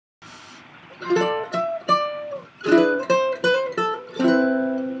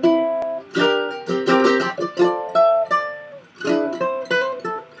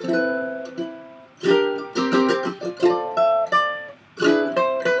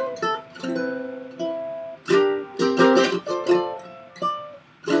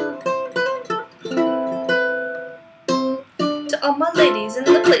To all my ladies in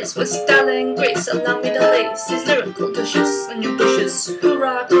the place with style and grace, allow me to lace these lyrical dishes on your bushes.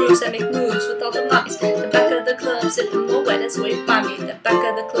 Hoorah, grooves and make moves with all the mommies. The back of the club, sipping more wet as we find me. The back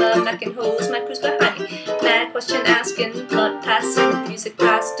of the club, knocking holes, my crew's behind me. Mad question asking, blood passing, music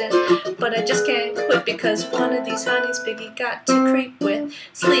blasting. But I just can't quit because one of these honeys Biggie got to creep with,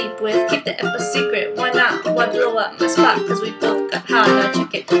 sleep with, keep the ep a secret. Why not? Why blow up my spot? Cause we both got high, now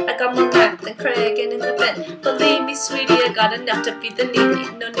check it. I got more Mac than Craig and in the vent. Believe me, sweetie, I got enough to feed the needy.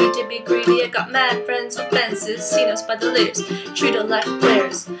 No need to be greedy. I got mad friends with fences, seen us by the layers, treat her like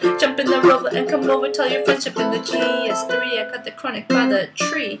players. Jump in the rover and come over, tell your friends, jump in the GS3. I got the chronic by the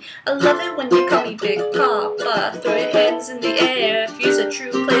tree. I love it when you call me Big Poppa. Throw your hands in the air if you're a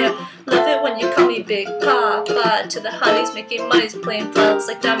true player. Love it when you call me Big Poppa. To the honeys making money's playing fellas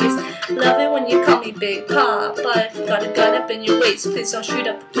like dummies. Love it when you call me Big Poppa. If you got a gun up in your waist, please don't shoot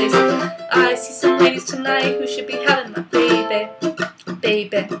up the place. I see some ladies tonight who should be having my baby.